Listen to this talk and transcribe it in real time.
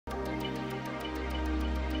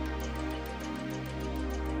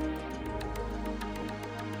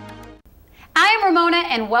Hi, I'm Ramona,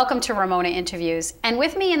 and welcome to Ramona Interviews. And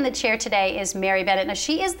with me in the chair today is Mary Bennett. Now,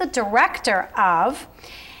 she is the director of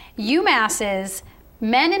UMass's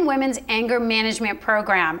Men and Women's Anger Management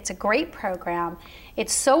Program. It's a great program.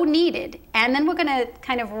 It's so needed. And then we're going to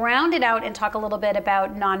kind of round it out and talk a little bit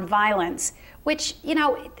about nonviolence, which, you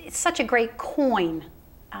know, it's such a great coin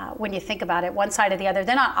when you think about it, one side or the other.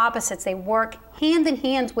 They're not opposites. They work hand in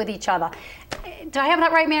hand with each other. Do I have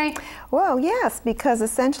that right, Mary? Well, yes, because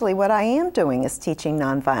essentially what I am doing is teaching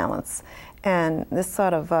nonviolence. And this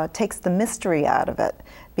sort of takes the mystery out of it,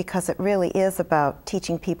 because it really is about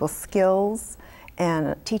teaching people skills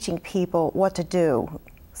and teaching people what to do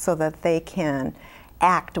so that they can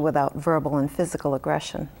act without verbal and physical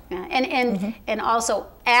aggression. Yeah. And also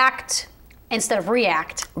act instead of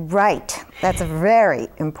react. Right. That's a very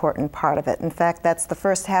important part of it. In fact, that's the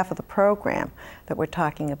first half of the program that we're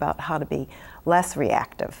talking about, how to be less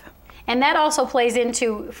reactive. And that also plays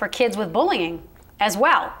into, for kids with bullying as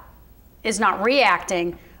well, is not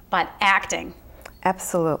reacting, but acting.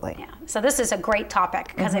 Absolutely. Yeah. So this is a great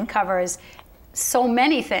topic because it covers so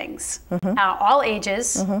many things, all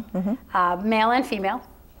ages, male and female,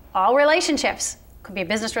 all relationships. Could be a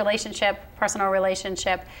business relationship, personal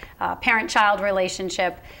relationship, parent-child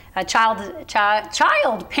relationship, a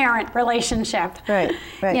child-parent relationship. Right,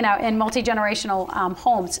 right. You know, in multi-generational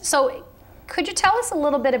homes. So, could you tell us a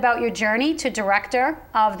little bit about your journey to director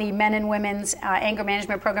of the Men and Women's Anger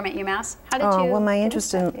Management Program at UMass? How did you? Well, my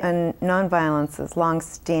interest in nonviolence is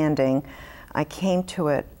long-standing. I came to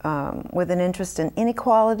it with an interest in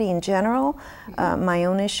inequality in general, my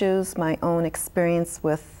own issues, my own experience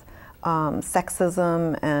with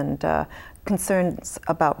sexism and concerns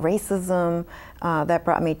about racism. That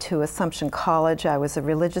brought me to Assumption College. I was a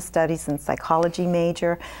religious studies and psychology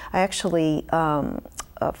major. I actually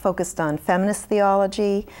focused on feminist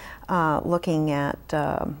theology, looking at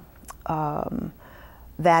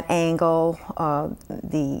that angle,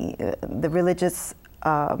 the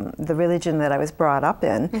religion that I was brought up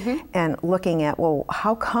in, and looking at, well,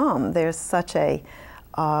 how come there's such a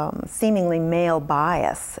seemingly male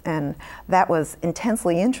bias? And that was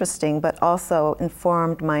intensely interesting, but also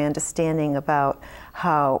informed my understanding about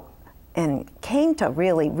how, and came to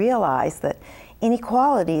really realize that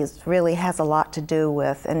inequality really has a lot to do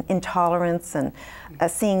with an intolerance and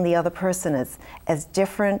seeing the other person as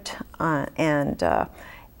different, and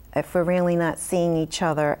if we're really not seeing each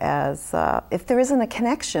other as, if there isn't a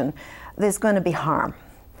connection, there's going to be harm.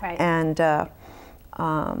 Right.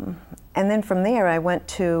 And then from there, I went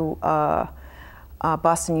to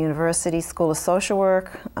Boston University School of Social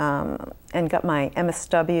Work and got my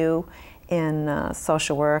MSW in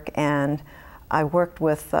social work. And I worked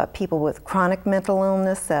with people with chronic mental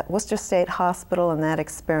illness at Worcester State Hospital. And that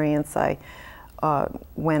experience, I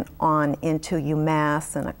went on into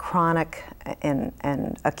UMass and a chronic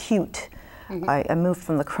and acute. I moved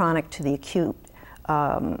from the chronic to the acute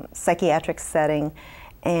psychiatric setting.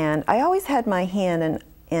 And I always had my hand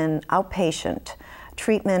in outpatient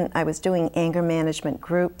treatment. I was doing anger management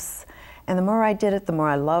groups, and the more I did it, the more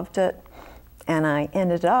I loved it. And I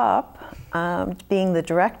ended up being the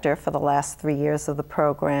director for the last 3 years of the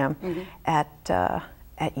program at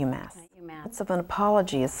UMass. Of an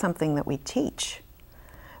apology is something that we teach,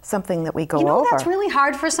 something that we go over. You know, that's really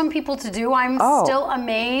hard for some people to do. I'm still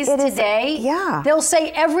amazed today. Yeah. They'll say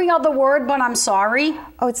every other word, but I'm sorry.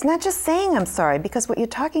 Oh, it's not just saying I'm sorry, because what you're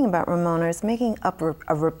talking about, Ramona, is making up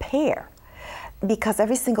a repair. Because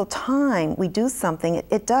every single time we do something,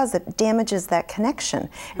 it damages that connection.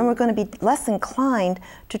 And we're going to be less inclined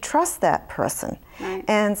to trust that person. Right.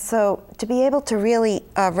 And so to be able to really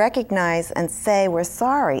recognize and say we're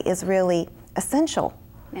sorry is really essential.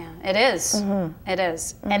 Yeah, it is. It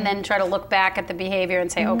is. And then try to look back at the behavior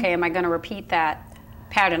and say, okay, am I going to repeat that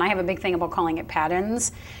pattern? I have a big thing about calling it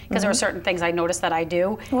patterns, because there are certain things I notice that I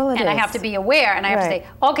do, and I have to be aware, and I have to say,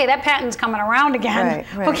 okay, that pattern's coming around again.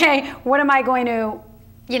 Right. Okay, what am I going to,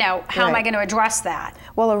 you know, how am I going to address that?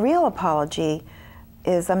 Well, a real apology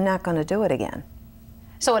is I'm not going to do it again.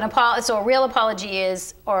 So a real apology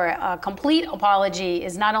is, or a complete apology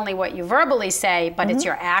is not only what you verbally say, but it's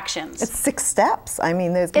your actions. It's 6 steps. I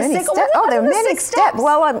mean, there's many steps. Oh, there are many steps.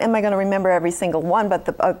 Well, am I going to remember every single one?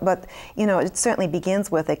 But you know, it certainly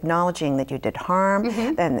begins with acknowledging that you did harm,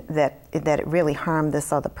 and that it really harmed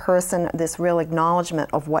this other person. This real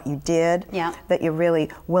acknowledgement of what you did. Yeah. That you're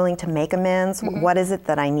really willing to make amends. What is it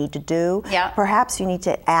that I need to do? Yeah. Perhaps you need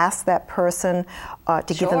to ask that person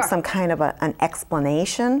to give them some kind of an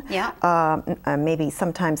explanation. Yeah. Maybe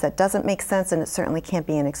sometimes that doesn't make sense, and it certainly can't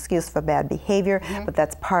be an excuse for bad behavior, but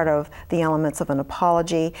that's part of the elements of an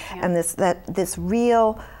apology. And this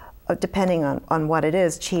real depending on what it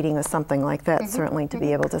is, cheating or something like that, certainly to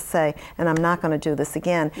be able to say, and I'm not going to do this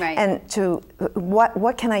again. Right. And to,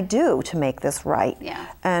 what can I do to make this right? Yeah.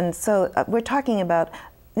 And so we're talking about,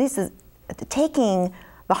 this is taking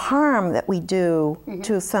the harm that we do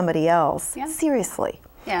to somebody else seriously.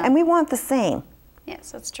 Yeah. And we want the same.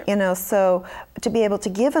 Yes, that's true. You know, so to be able to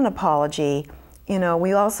give an apology, you know,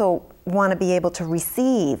 we also want to be able to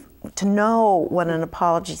receive, to know what an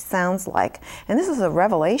apology sounds like. And this is a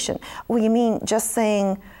revelation. Well, you mean just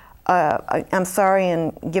saying, I'm sorry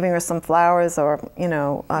and giving her some flowers, or, you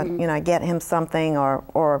know, I get him something,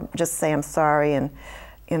 or just say I'm sorry and,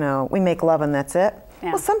 you know, we make love and that's it?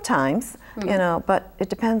 Yeah. Well, sometimes, you know, but it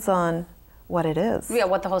depends on what it is. Yeah,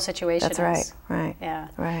 what the whole situation is. That's right. Yeah.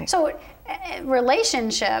 Right. So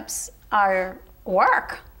relationships are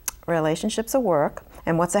work. Relationships are work.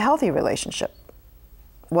 And what's a healthy relationship?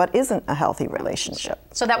 What isn't a healthy relationship?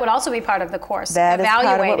 So that would also be part of the course. That is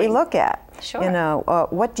part of what we look at. Sure. You know,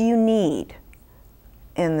 what do you need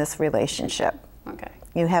in this relationship? Okay.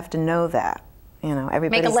 You have to know that. You know,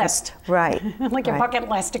 everybody's... Make a list. Right. Like your bucket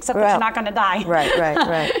list, except that you're not going to die.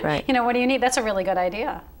 Right. You know, what do you need? That's a really good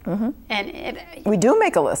idea. And we do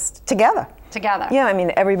make a list together. Yeah, I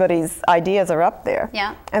mean, everybody's ideas are up there.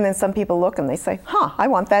 Yeah. And then some people look and they say, I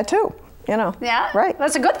want that too. You know. Yeah. Right.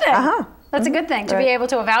 That's a good thing. That's a good thing, to be able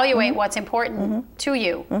to evaluate what's important to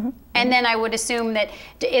you. And then I would assume that,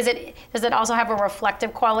 does it also have a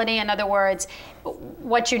reflective quality? In other words,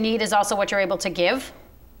 what you need is also what you're able to give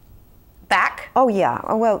back? Oh yeah.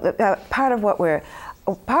 Well, part of what we're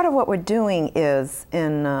doing is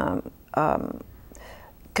because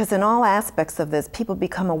in all aspects of this, people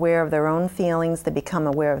become aware of their own feelings, they become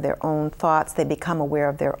aware of their own thoughts, they become aware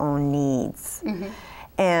of their own needs.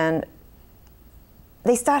 And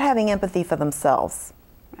they start having empathy for themselves,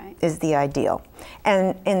 is the ideal.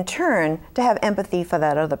 And in turn, to have empathy for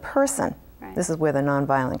that other person. This is where the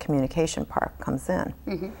nonviolent communication part comes in.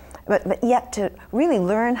 But yet to really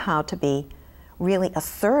learn how to be really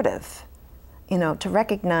assertive, you know, to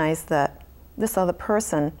recognize that this other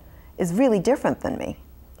person is really different than me.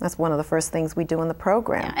 That's one of the first things we do in the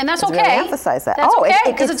program. Yeah, and that's okay. Really emphasize that. That's okay,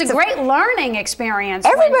 because it's a great learning experience.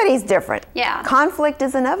 Everybody's different. Yeah. Conflict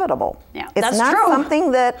is inevitable. Yeah, it's not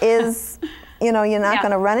something that is, you know, you're not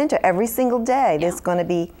going to run into every single day. There's going to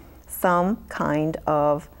be some kind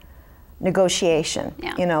of negotiation,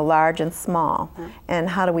 you know, large and small. And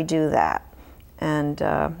how do we do that? And,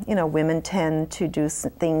 you know, women tend to do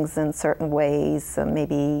things in certain ways,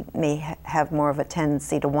 maybe may have more of a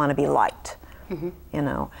tendency to want to be liked. You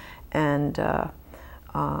know, and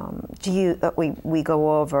we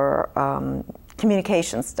go over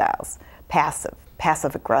communication styles: passive,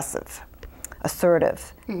 passive-aggressive,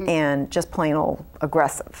 assertive, and just plain old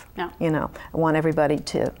aggressive. You know, I want everybody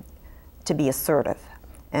to be assertive,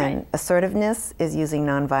 and assertiveness is using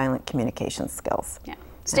nonviolent communication skills.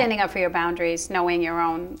 Standing up for your boundaries, knowing your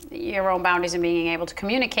own boundaries, and being able to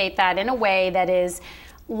communicate that in a way that is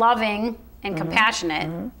loving and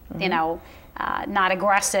compassionate. You know. Not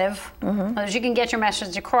aggressive, so that you can get your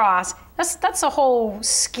message across. That's a whole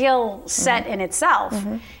skill set in itself,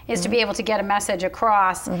 is to be able to get a message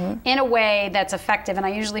across in a way that's effective. And I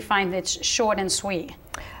usually find it's short and sweet.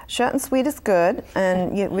 Short and sweet is good,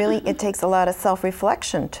 and it takes a lot of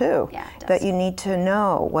self-reflection too. Yeah, it does. That you need to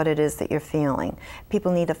know what it is that you're feeling.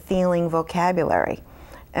 People need a feeling vocabulary,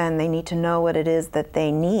 and they need to know what it is that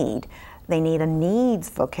they need. They need a needs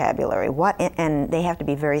vocabulary, and they have to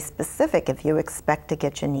be very specific if you expect to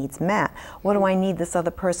get your needs met. What do I need this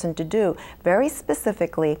other person to do? Very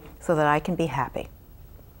specifically, so that I can be happy.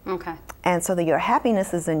 Okay. And so that your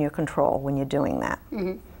happiness is in your control when you're doing that.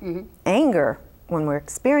 Anger, when we're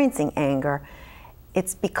experiencing anger,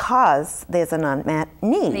 it's because there's an unmet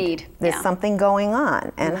need. There's something going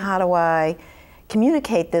on. And how do I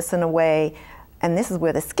communicate this in a way, and this is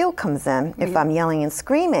where the skill comes in, if I'm yelling and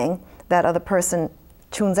screaming, that other person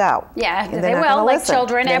tunes out. Yeah, they will, like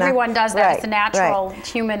children. Everyone does that. It's a natural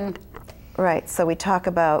human. Right, so we talk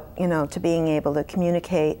about, you know, to being able to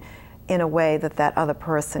communicate in a way that that other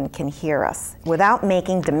person can hear us without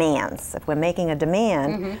making demands. If we're making a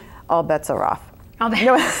demand, all bets are off.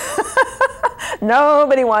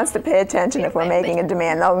 Nobody wants to pay attention if we're making a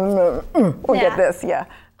demand. We'll get this,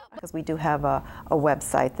 Because we do have a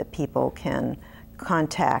website that people can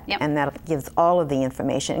contact, and that gives all of the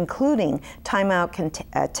information, including timeout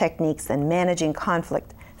techniques and managing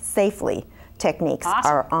conflict safely techniques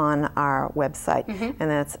are on our website,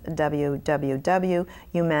 and that's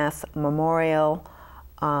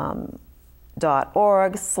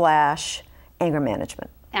www.umassmemorial.org/anger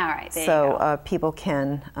management. All right, there you go. People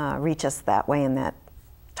can reach us that way, and that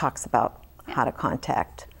talks about how to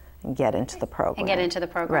contact and get into the program. And get into the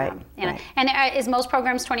program. Right. You know. Right. And is most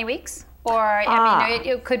programs 20 weeks? Or, I mean,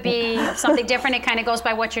 it could be something different. It kind of goes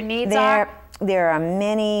by what your needs are? There are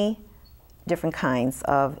many different kinds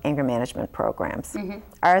of anger management programs.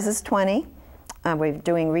 Ours is 20. We're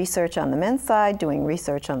doing research on the men's side, doing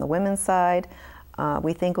research on the women's side.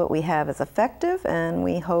 We think what we have is effective, and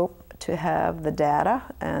we hope to have the data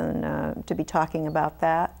and to be talking about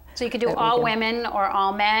that. So you could do all women or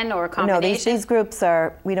all men or a combination? No, these groups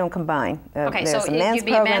we don't combine. Okay, there's so a men's you'd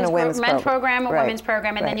be a program and a women's program, a right. women's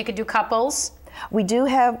program, and then you could do couples? We do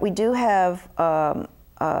have on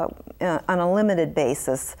a limited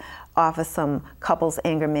basis, offer some couples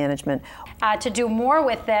anger management. To do more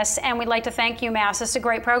with this, and we'd like to thank UMass. It's a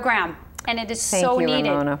great program, and it is so needed. Thank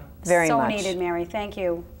you, Ramona, very much. So needed, Mary. Thank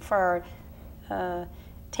you for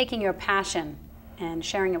taking your passion and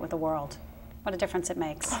sharing it with the world. What a difference it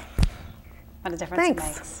makes. What a difference it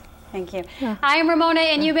makes. Thank you. Yeah. I am Ramona,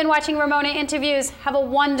 and you've been watching Ramona Interviews. Have a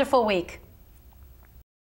wonderful week.